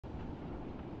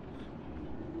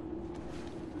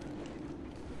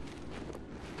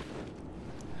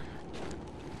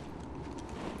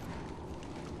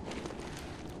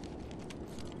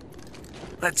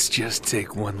Let's just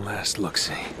take one last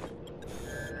look-see.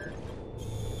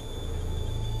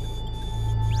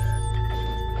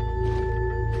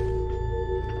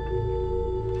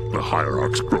 The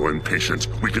Hierarchs grow impatient.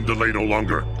 We can delay no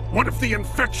longer. What if the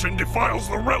infection defiles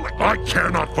the relic? I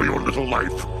care not for your little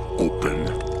life. Open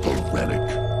the relic.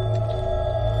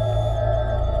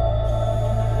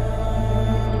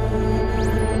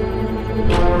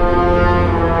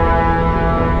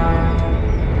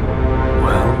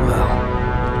 Well.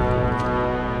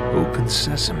 Open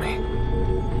sesame.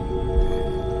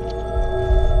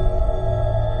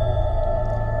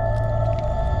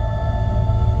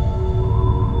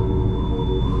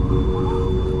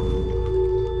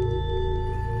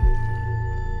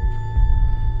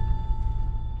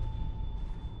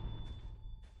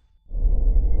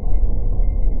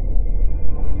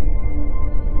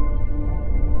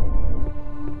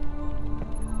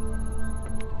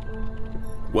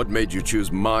 What made you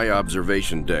choose my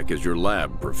observation deck as your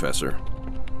lab, Professor?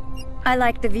 I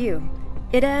like the view.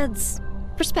 It adds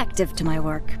perspective to my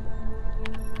work.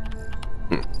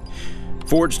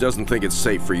 Forge doesn't think it's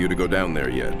safe for you to go down there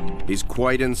yet. He's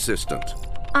quite insistent.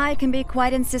 I can be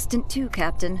quite insistent too,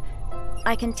 Captain.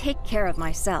 I can take care of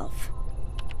myself.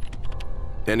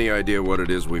 Any idea what it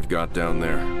is we've got down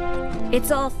there?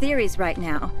 It's all theories right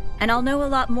now, and I'll know a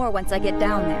lot more once I get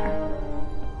down there.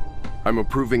 I'm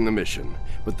approving the mission,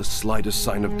 but the slightest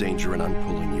sign of danger and I'm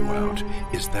pulling you out.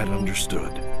 Is that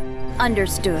understood?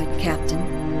 Understood, Captain.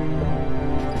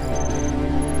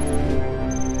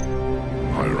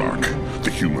 Hierarch,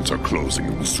 the humans are closing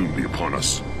and will soon be upon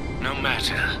us. No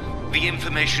matter. The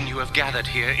information you have gathered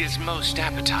here is most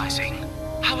appetizing.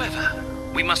 However,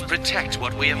 we must protect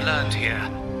what we have learned here.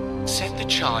 Set the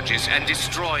charges and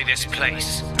destroy this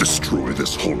place. Destroy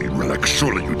this holy relic,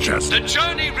 surely you jest. The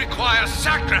journey requires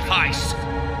sacrifice.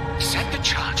 Set the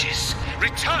charges.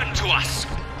 Return to us.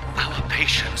 Our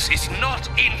patience is not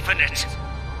infinite.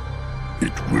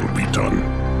 It will be done.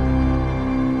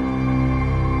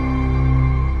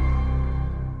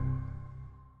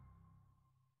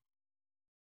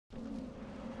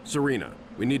 Serena,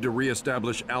 we need to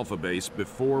re-establish Alpha Base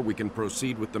before we can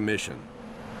proceed with the mission.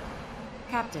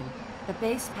 Captain, the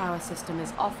base power system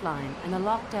is offline and a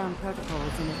lockdown protocol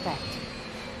is in effect.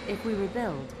 If we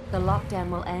rebuild, the lockdown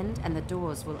will end and the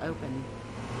doors will open.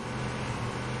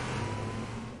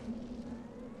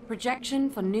 Projection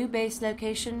for new base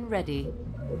location ready.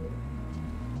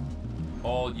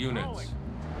 All units.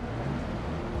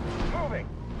 Moving.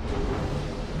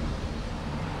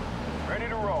 Ready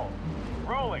to roll.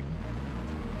 Rolling.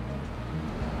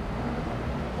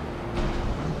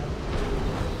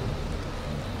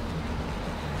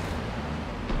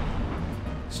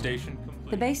 Station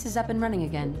complete. The base is up and running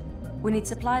again. We need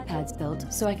supply pads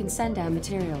built so I can send down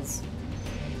materials.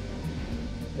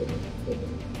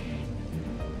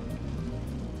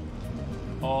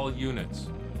 All units.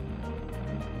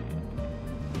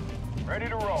 Ready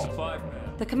to roll. Supply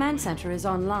pad. The command center is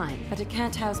online, but it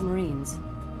can't house Marines.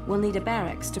 We'll need a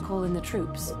barracks to call in the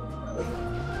troops.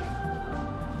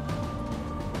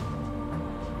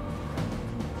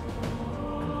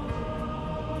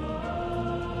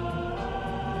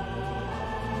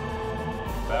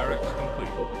 Barracks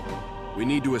complete. We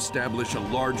need to establish a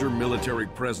larger military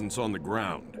presence on the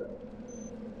ground.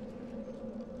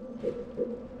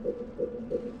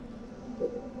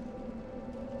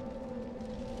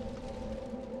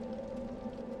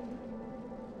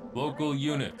 Local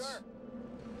units.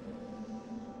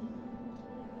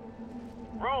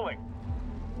 Rolling.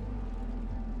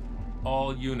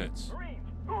 All units. Marines,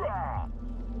 hoorah!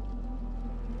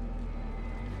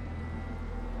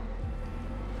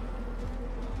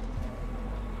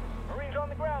 Marines on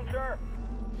the ground, sir.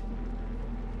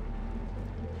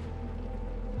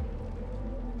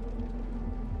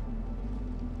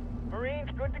 Marines,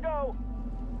 good to go.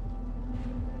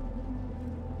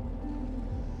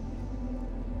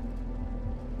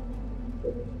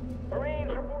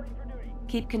 Marines reporting for duty.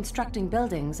 Keep constructing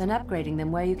buildings and upgrading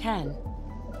them where you can.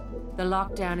 The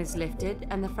lockdown is lifted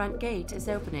and the front gate is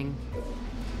opening.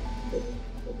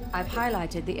 I've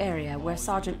highlighted the area where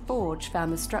Sergeant Forge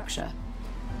found the structure.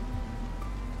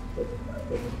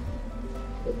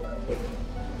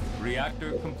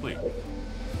 Reactor complete.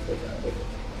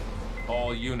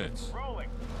 All units. Rolling.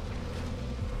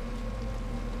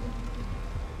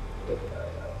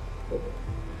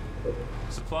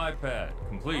 Supply pad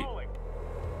complete. Rolling.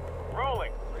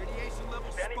 Rolling. Radiation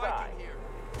level Standing spiking by. here.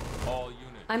 All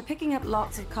units. I'm picking up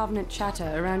lots of Covenant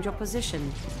chatter around your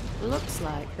position. Looks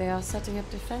like they are setting up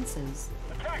defenses.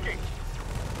 Attacking.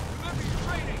 Remember your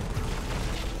training.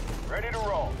 Ready to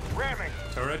roll. Ramming.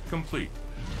 Turret complete.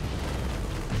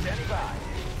 Standing by.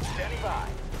 Standing by.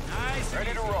 Nice. Ready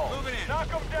and to easy. roll. Moving in. Knock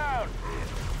them down.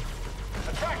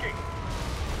 Attacking.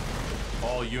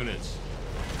 All units.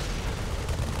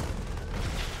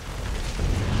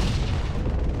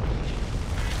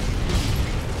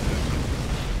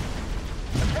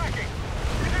 Attacking.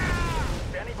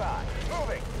 Standing by.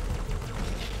 Moving.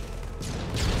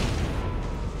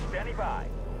 Standing by.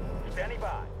 Standing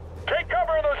by. Take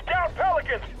cover of those down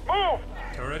pelicans. Move.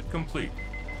 Turret complete.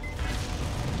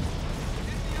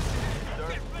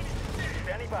 Sir.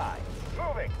 Standing by.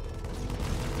 Moving.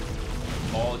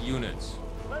 All units.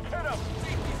 Let's hit them.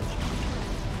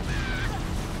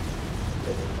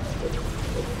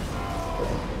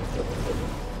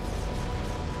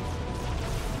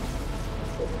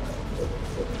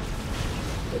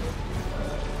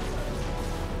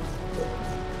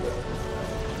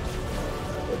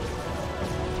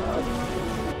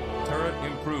 Turret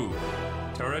improved.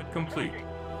 Turret complete.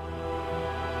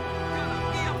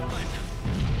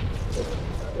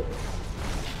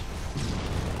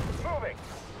 Moving.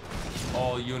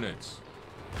 All units.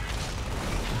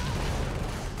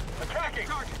 Attacking.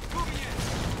 Target. Moving in.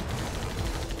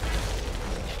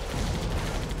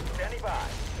 Standing by.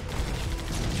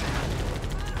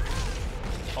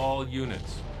 All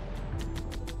units.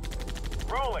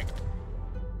 Rolling.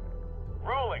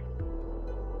 Rolling.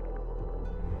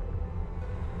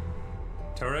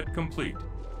 Turret complete.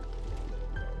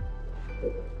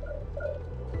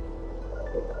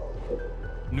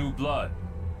 New blood.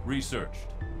 Researched.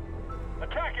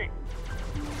 Attacking.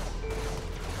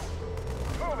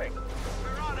 Moving.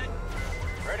 We're on it.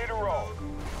 Ready to roll.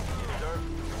 Yes, sir.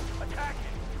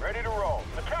 Attacking. Ready to roll.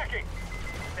 Attacking.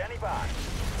 Standing by.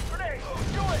 Grenade.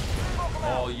 Do it. Smoke them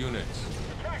All out. units.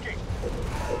 Attacking.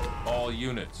 All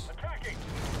units. Attacking.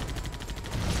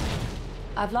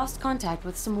 I've lost contact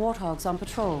with some warthogs on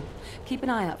patrol. Keep an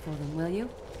eye out for them, will you?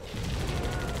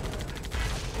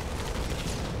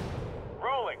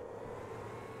 Rolling.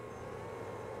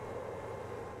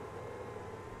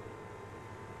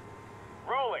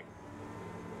 Rolling.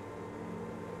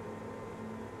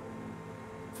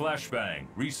 Flashbang.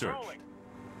 Research. Rolling.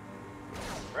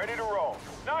 Ready to roll.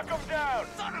 Knock them down.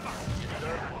 Son of a... Yes,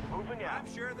 sir. Moving out.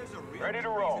 I'm sure there's a real Ready to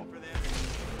reason roll. for this.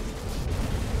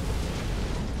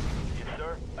 Yes,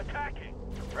 sir. Attacking.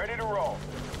 Ready to roll.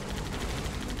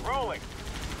 Rolling.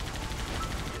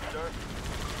 Yes, sir.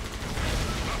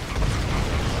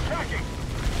 Attacking.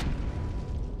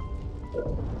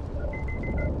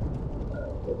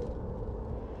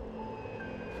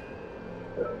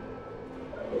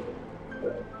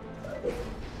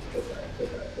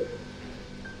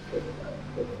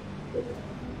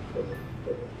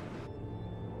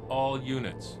 All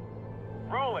units.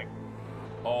 Rolling.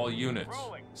 All units.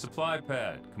 Rolling. Supply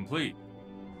pad complete.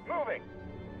 Moving.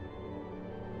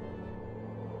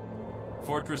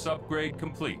 Fortress upgrade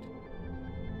complete.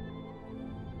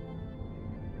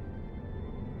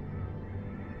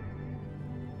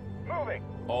 Moving.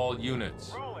 All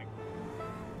units. Rolling.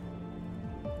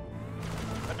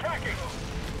 Attacking.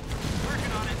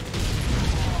 Working on it.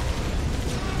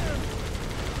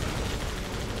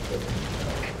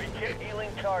 Begin healing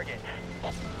target.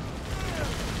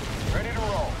 Ready to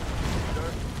roll.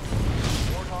 Sir.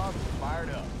 Warthog fired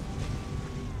up.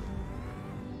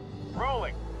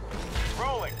 Rolling.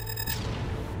 Rolling.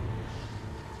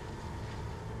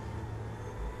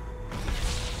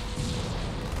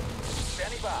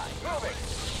 Standing by. Moving.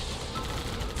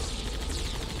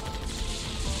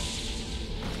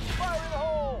 Fire in the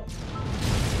hole.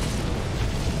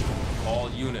 All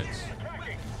units.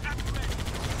 Attacking.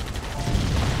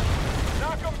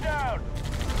 Knock them down.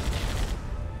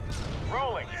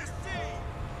 Rolling.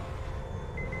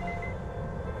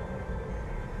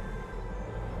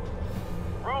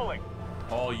 Rolling.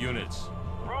 All units.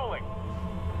 Rolling.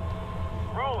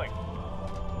 Rolling.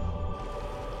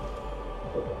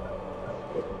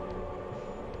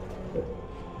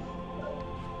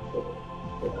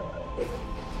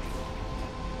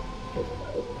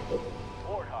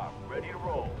 Warthog, ready to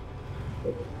roll.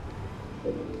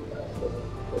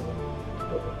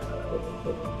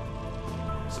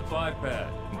 Supply pad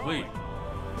complete.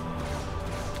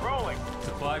 Rolling.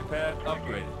 Supply pad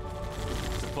upgraded.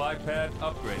 Supply pad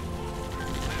upgraded.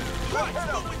 Let's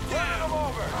hit 'em. Run 'em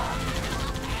over.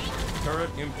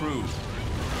 Turret improved.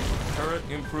 Turret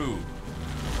improved.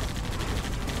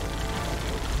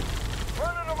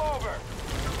 Running them over.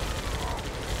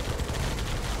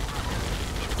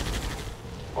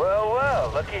 Well,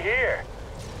 well, looky here.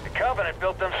 The Covenant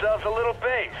built themselves a little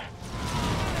base.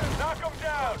 Knock them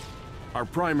down. Our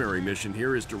primary mission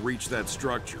here is to reach that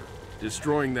structure.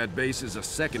 Destroying that base is a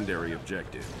secondary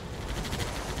objective.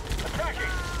 Attacking.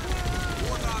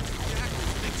 Warthog's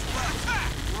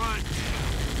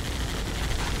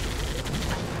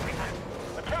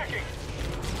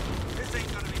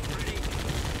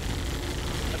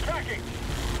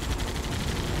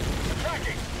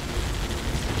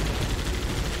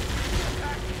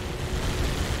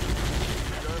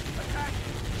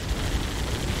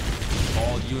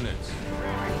units.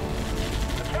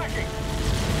 Attacking!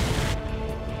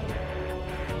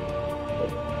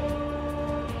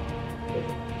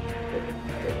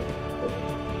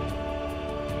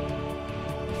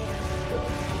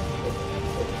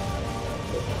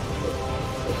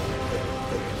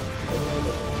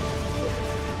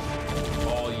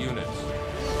 All units.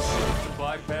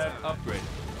 Supply pad upgraded.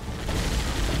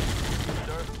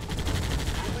 Sir.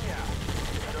 Moving out.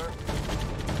 Sir.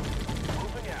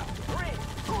 Moving out. Green!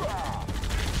 Hoorah!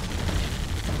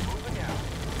 Moving out.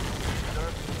 Sir.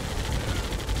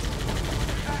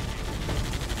 Attacking!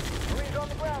 Green's on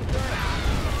the ground, sir.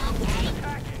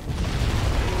 Attacking!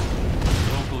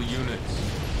 Local units.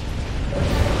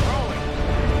 Rolling!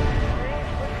 Green,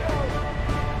 let's go!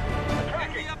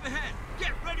 Attacking! Enemy up ahead.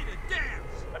 Get ready to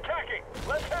dance. Attacking!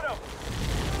 Let's hit him!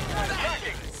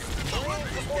 Attacking!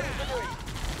 Marines reporting debris.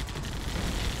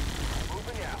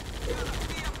 Moving out.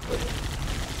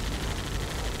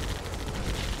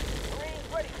 Marines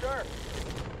ready, sir.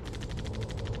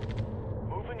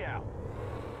 Moving out.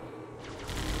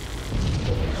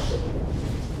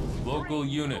 Local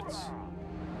units.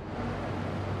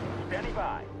 Standing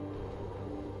by.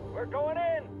 We're going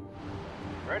in.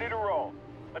 Ready to roll.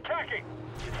 Attacking!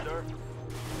 Yes, sir.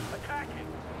 Attacking!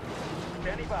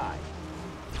 Standing by.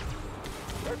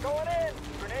 We're going in!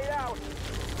 Grenade out!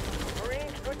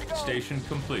 Marines, good to go! Station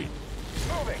complete.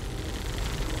 Moving!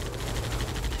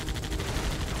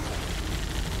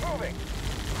 Moving!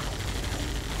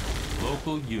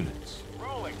 Local units.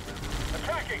 Rolling!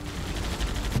 Attacking!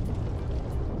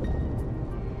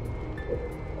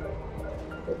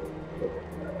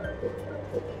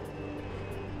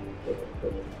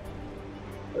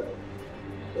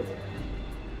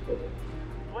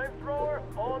 Flamethrower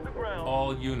on the ground.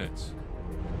 All units.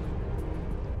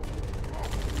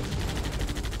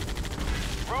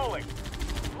 Rolling.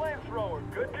 Flamethrower,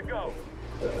 good to go.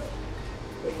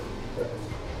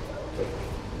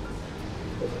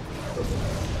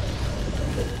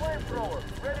 Flamethrower,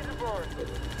 ready to burn.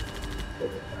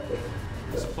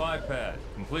 Supply pad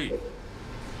complete.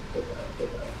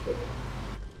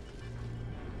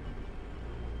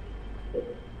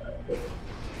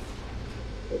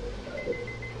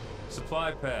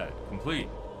 Supply pad complete.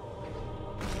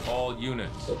 All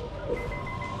units.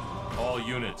 All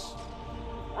units.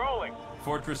 Rolling.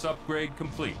 Fortress upgrade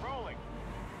complete. Rolling.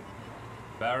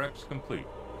 Barracks complete.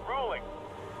 Rolling.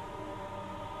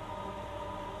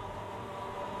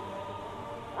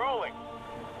 Rolling.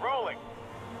 Rolling.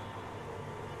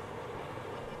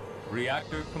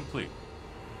 Reactor complete.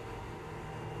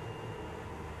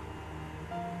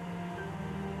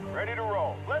 Ready to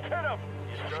roll. Let's hit him.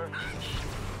 Yes, sir.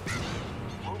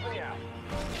 Moving out.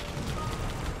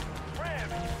 Ram.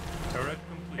 Turret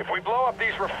complete. If we blow up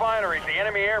these refineries, the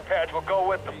enemy air pads will go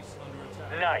with them. Base under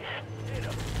attack. Nice. Hit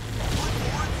him.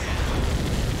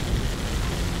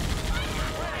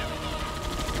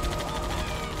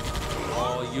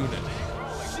 All units.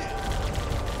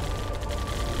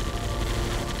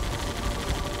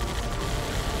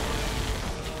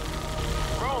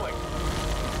 Rolling.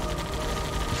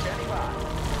 Standing by.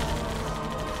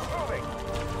 Moving.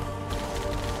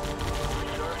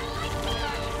 Sir.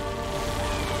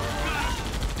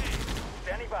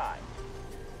 Standing by.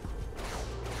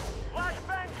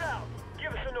 Flashbangs out.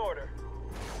 Give us an order.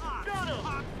 Got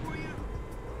him.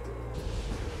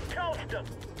 Toast him.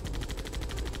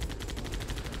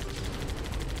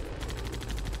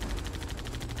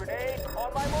 Grenade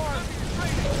on my mark.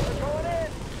 We're going in.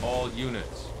 All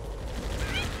units.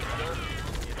 Sir.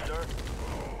 Yes, sir.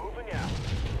 Moving out.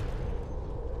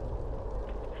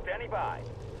 Standing by.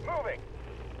 Moving.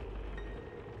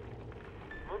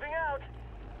 Moving out.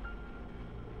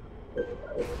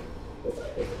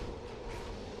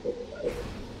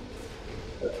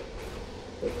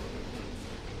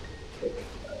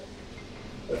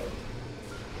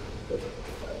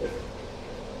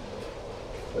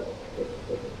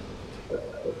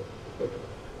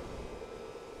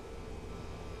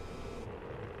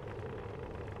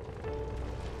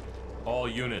 All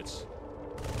units.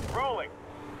 Rolling.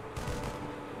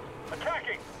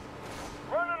 Attacking.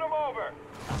 Running them over.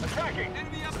 Attacking.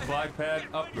 Enemy up Supply ahead. pad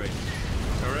Get ready. upgrade.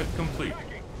 Turret complete.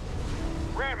 Attacking.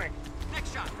 Ramming.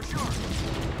 Next shot for sure.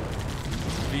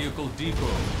 Vehicle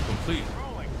depot complete.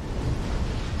 Rolling.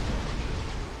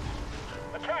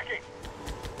 Attacking.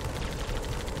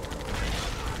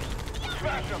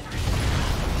 Smash them.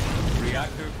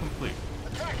 Reactor complete.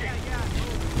 Attacking.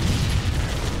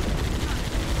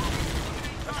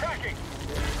 Attacking.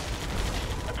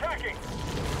 Attacking.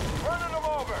 Running them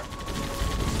over.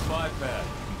 Supply pad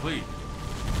complete.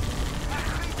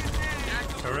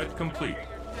 Turret complete.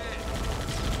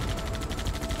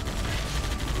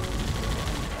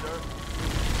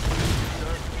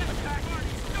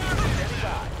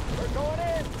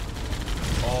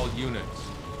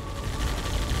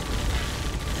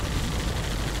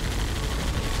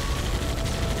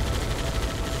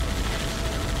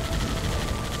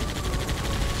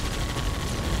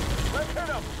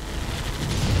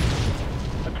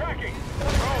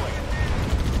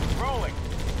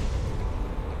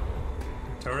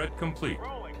 Turret complete.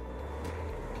 Rolling.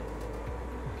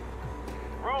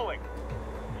 Rolling.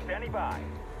 Standing by.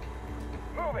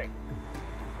 Moving.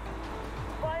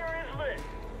 Fire is lit.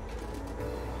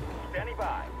 Standing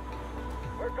by.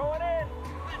 We're going in.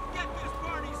 Let's get this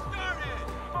party started!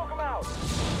 Smoke them out.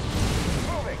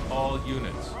 Moving. All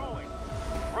units. Rolling.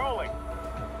 Rolling.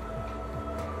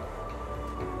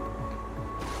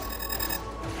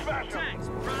 Smash them. Tanks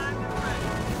primed and ready.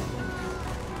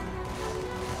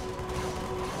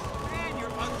 Man,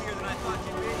 you're uglier than I thought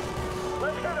you'd be.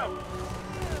 Let's hit them.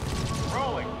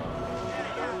 Rolling.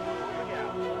 Moving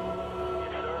out.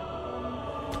 Yes,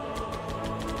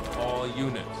 sir. All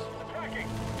units. Attacking.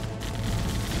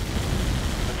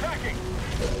 Attacking.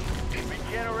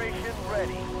 Regeneration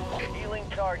ready. Healing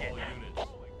target. All units.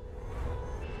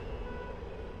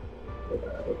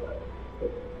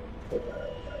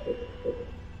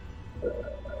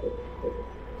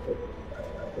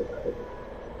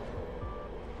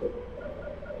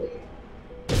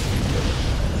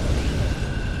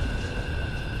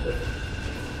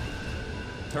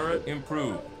 Turret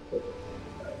improved.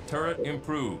 Turret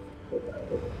improved.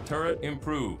 Turret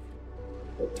improved.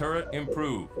 Turret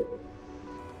improved.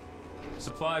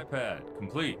 Supply pad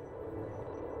complete.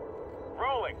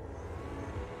 Rolling.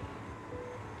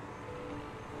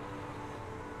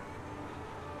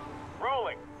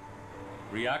 Rolling.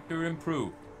 Reactor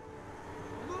improved.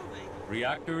 Moving.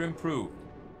 Reactor improved.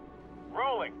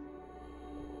 Rolling.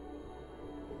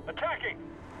 Attacking.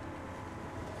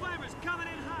 Flamer's coming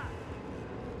in hot.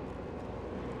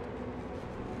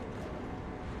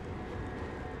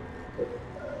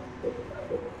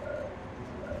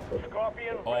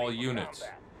 Scorpion. All ready for units.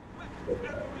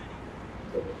 combat.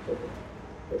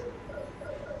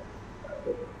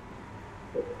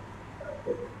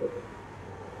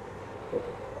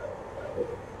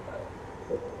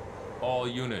 All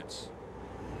units.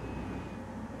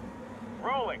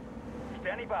 Rolling.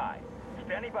 Standing by.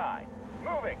 Standing by.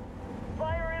 Moving.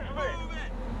 Fire is lit. Move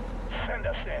it! Send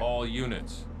us in. All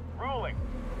units. Rolling.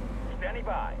 Standing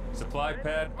by. Supply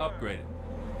pad upgraded.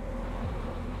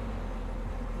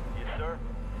 Yes, sir.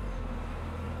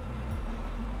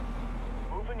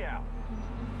 Moving out.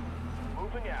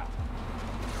 Moving out.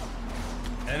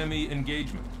 Enemy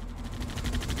engagement.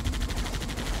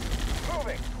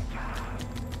 Moving.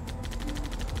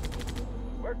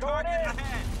 We're going Target in.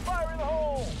 ahead. Fire in the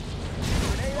hole.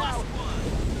 Grenade Plus out.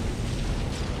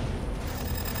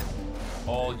 one.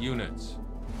 All units.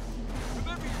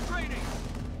 Remember your training.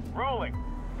 Rolling.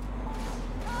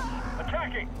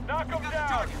 Attacking. Knock them Got the down.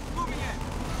 target. Moving in.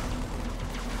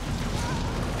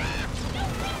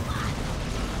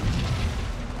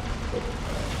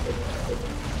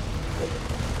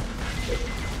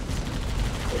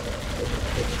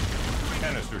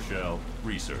 Canister shell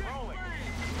research. Rolling.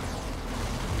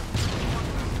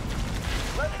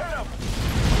 Let's hit them.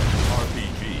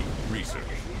 RPG research.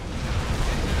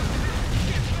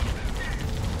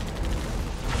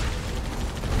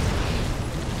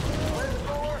 Let's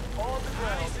door on the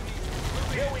ground.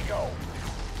 Here we go.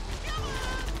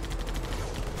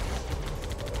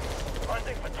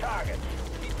 Hunting for targets.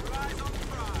 Keep your eyes on the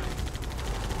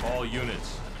prize. All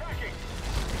units. Attacking.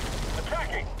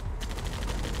 Attacking.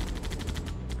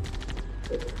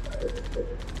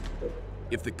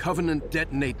 If the Covenant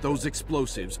detonate those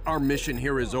explosives, our mission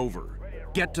here is over.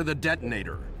 Get to the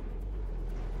detonator.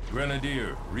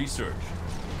 Grenadier research.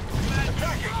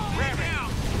 Attacking.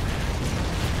 Ramming.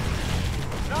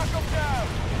 Knock them down.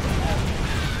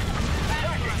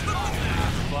 Attacking.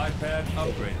 Supply pad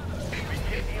upgraded.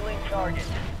 Begin healing target.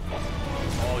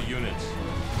 All units.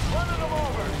 Running them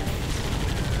over.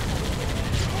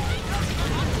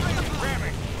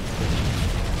 Ramming.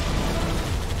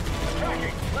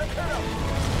 Attacking. Let's hit them.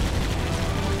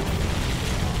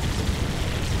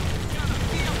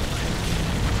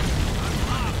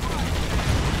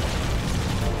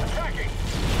 Attacking.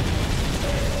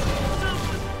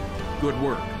 Good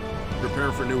work.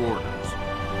 Prepare for new orders.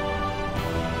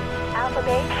 Alpha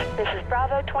Base, this is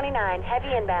Bravo 29,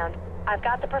 heavy inbound. I've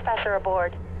got the professor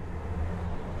aboard.